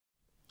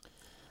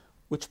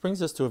Which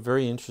brings us to a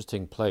very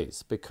interesting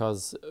place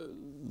because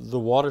the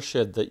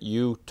watershed that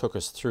you took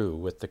us through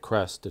with the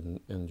crest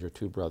and your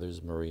two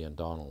brothers, Marie and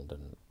Donald,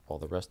 and all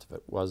the rest of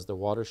it, was the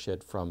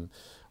watershed from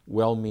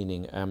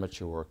well-meaning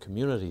amateur or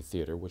community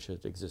theatre, which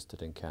had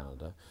existed in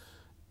Canada,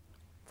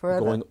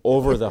 Forever. going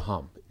over the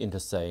hump into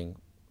saying,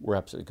 we're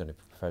absolutely going to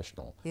be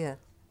professional. Yeah.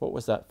 What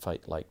was that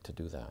fight like to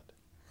do that?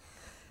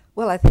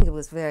 Well, I think it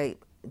was very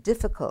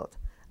difficult.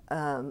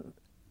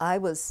 I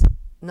was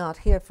not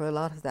here for a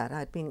lot of that.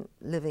 I'd been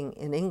living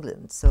in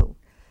England, so,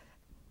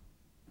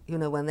 you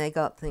know, when they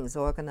got things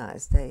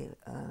organized, they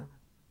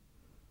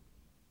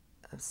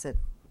said,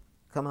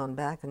 come on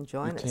back and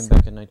join us. You came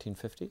back in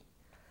 1950?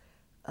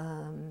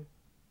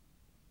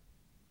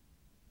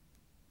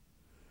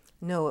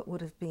 No, it would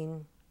have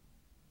been,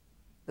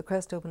 the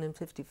Crest opened in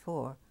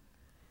 54.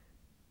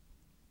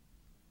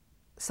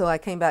 So I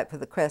came back for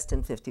the Crest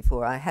in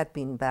 54. I had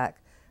been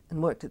back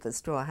and worked at the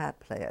Straw Hat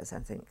Players,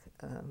 I think.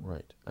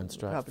 Right, and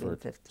probably in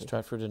 50.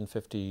 Stratford in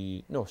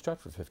 50, no,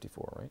 Stratford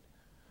 54, right?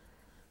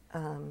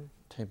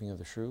 Taming of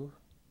the Shrew?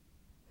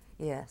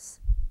 Yes.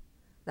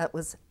 That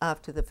was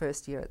after the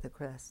first year at the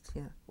Crest,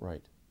 yeah.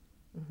 Right.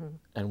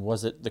 And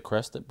was it the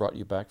Crest that brought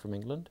you back from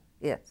England?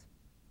 Yes.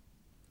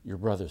 Your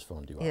brothers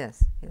phoned you up?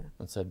 Yes, yeah.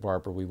 And said,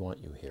 Barbara, we want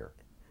you here.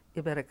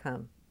 You better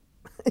come.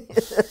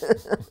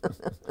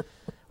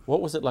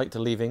 What was it like to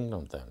leave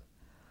England then?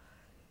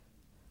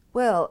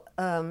 Well,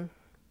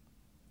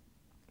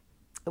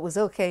 it was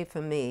okay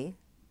for me.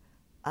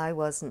 I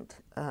wasn't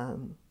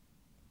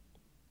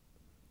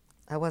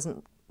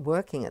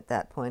working at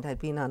that point. I'd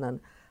been on an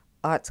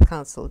Arts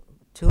Council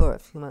tour a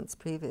few months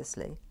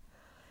previously.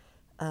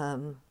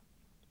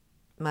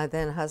 My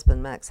then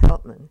husband, Max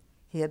Helpman,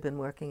 he had been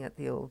working at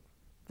the Old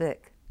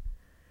Vic.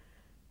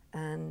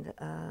 And,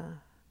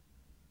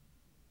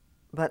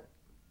 but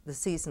the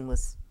season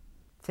was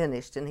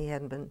finished and he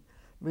hadn't been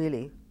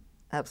really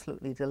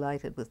absolutely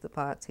delighted with the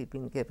parts he'd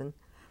been given.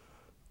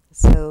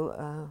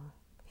 So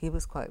he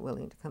was quite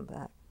willing to come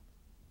back.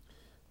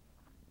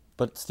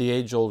 But it's the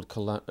age-old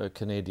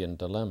Canadian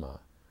dilemma.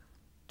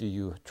 Do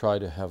you try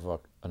to have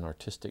an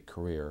artistic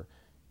career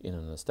in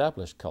an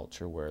established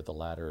culture where the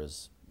ladder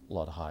is a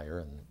lot higher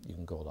and you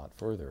can go a lot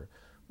further,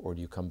 or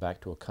do you come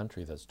back to a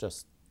country that's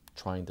just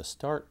trying to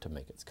start to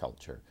make its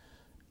culture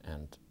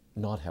and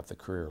not have the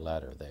career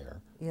ladder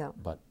there? Yeah.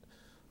 But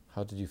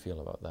how did you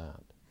feel about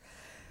that?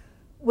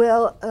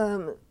 Well,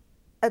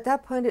 at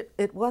that point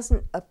it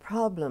wasn't a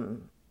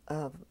problem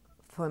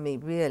for me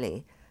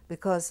really,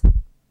 because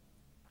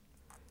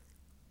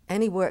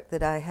any work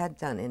that I had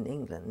done in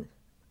England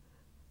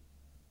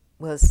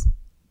was,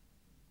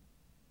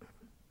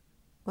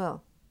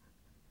 well,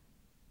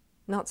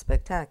 not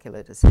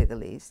spectacular to say the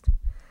least,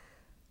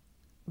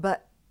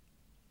 but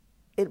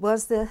it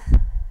was the,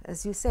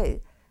 as you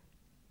say,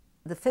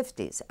 the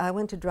 50s. I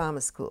went to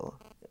drama school.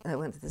 I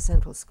went to the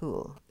Central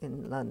School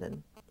in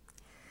London.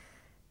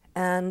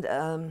 And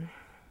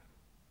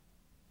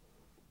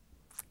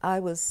I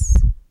was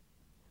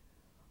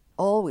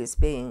always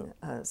being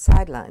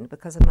sidelined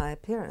because of my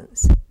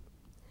appearance.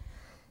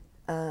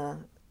 You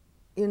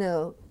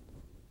know,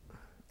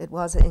 it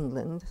was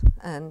England,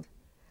 and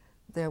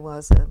there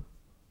was a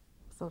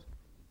sort of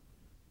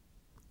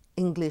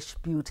English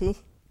beauty.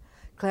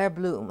 Claire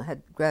Bloom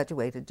had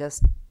graduated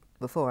just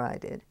before I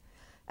did,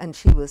 and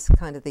she was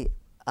kind of the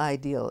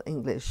ideal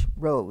English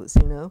rose,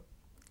 you know.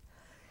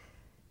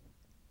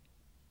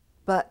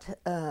 But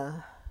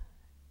Gwyneth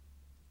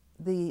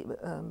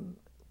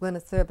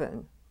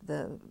Thurburn,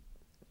 the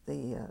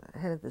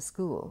head of the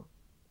school,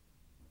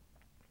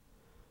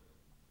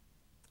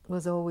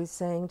 was always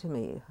saying to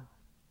me,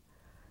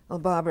 "Oh,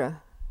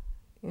 Barbara,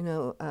 you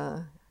know,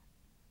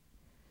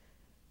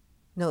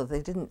 no,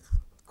 they didn't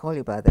call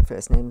you by the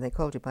first name. They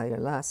called you by your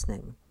last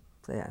name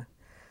there.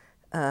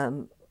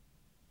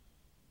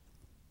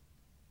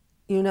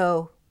 You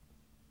know,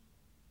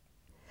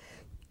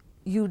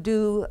 you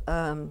do."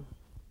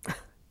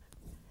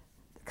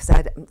 Because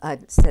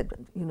I'd said,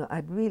 you know,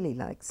 I'd really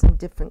like some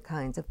different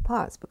kinds of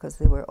parts, because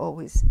they were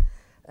always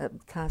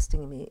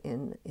casting me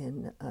in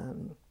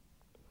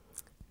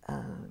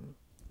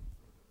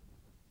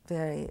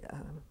very,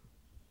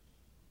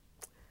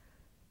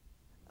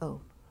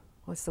 oh,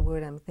 what's the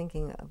word I'm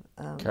thinking of?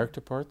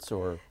 Character parts,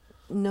 or?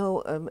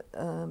 No.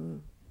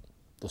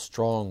 The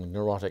strong,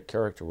 neurotic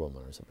character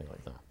woman or something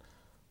like that.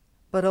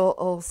 But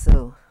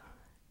also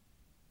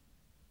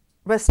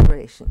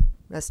restoration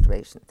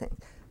thing.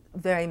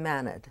 Very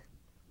mannered,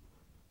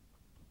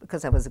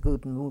 because I was a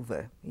good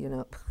mover, you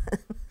know.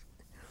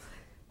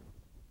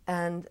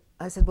 And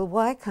I said, well,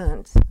 why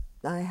can't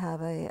I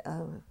have a,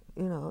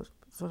 you know,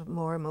 sort of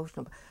more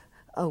emotional?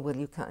 Oh, well,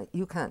 you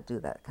can't do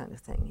that kind of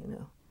thing, you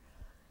know.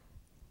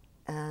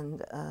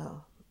 And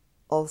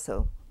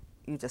also,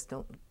 you just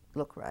don't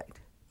look right.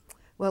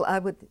 Well, I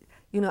would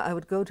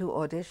go to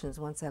auditions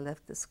once I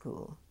left the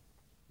school,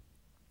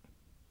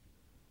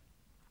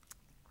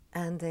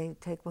 and they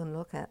take one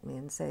look at me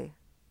and say,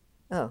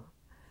 "Oh,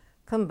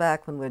 come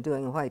back when we're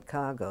doing White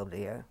Cargo,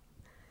 dear."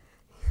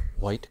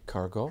 White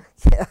Cargo?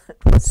 Yeah,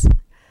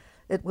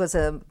 it was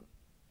a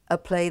a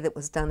play that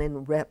was done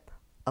in rep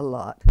a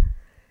lot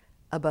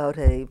about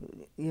a,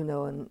 you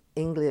know, an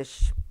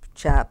English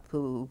chap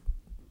who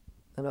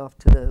went off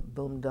to the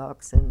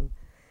boondocks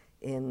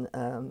in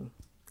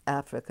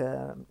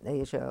Africa,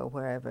 Asia, or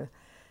wherever,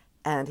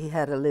 and he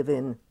had a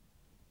live-in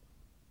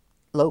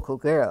local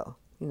girl,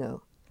 you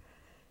know.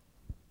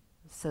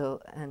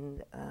 So,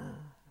 and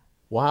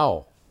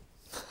Wow.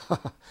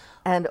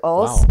 and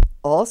Wow.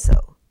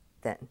 also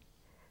then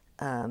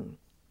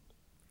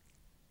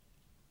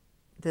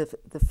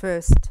the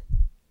first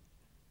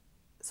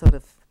sort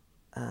of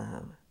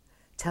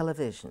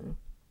television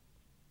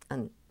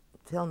and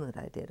film that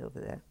I did over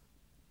there,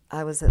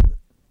 I was an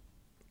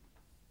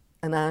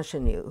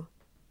ingenue,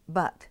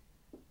 but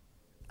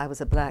I was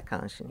a black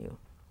ingenue.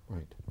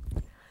 Right.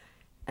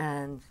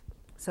 And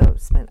so I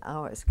spent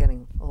hours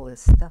getting all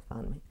this stuff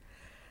on me.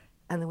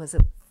 And there was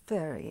a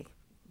very...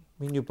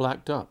 I mean, you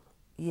blacked up.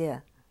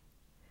 Yeah.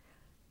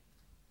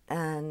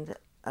 And,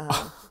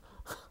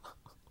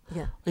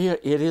 yeah. Yeah,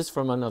 it is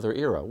from another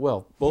era.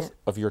 Well, both Yeah.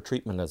 of your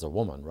treatment as a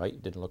woman, right? You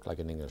didn't look like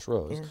an English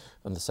rose. Yeah.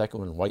 And the second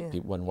one,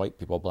 when white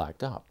people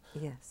blacked up.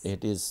 Yes.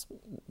 It is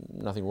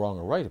nothing wrong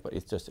or right, but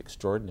it's just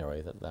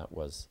extraordinary that that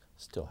was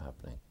still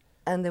happening.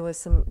 And there were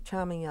some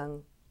charming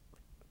young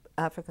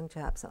African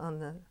chaps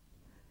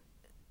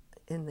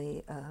in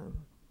the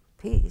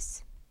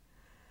piece.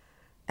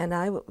 And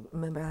I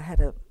remember I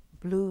had a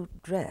blue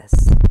dress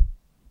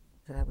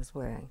that I was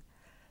wearing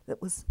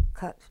that was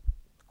cut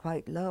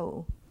quite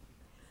low.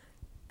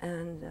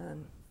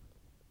 And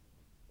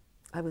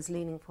I was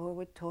leaning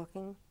forward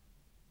talking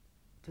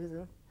to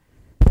them.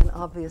 And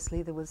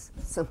obviously there was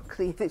some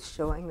cleavage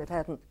showing that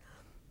hadn't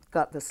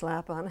got the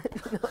slap on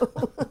it, you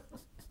know.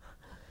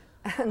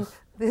 And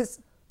this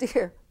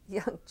dear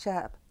young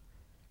chap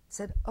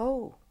said,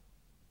 "Oh,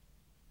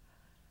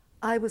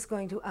 I was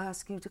going to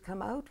ask you to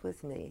come out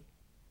with me,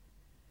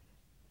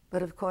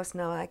 but of course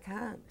now I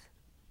can't."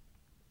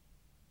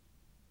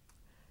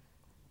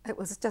 It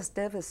was just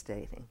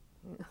devastating.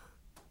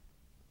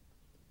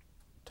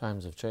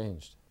 Times have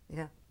changed.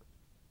 Yeah.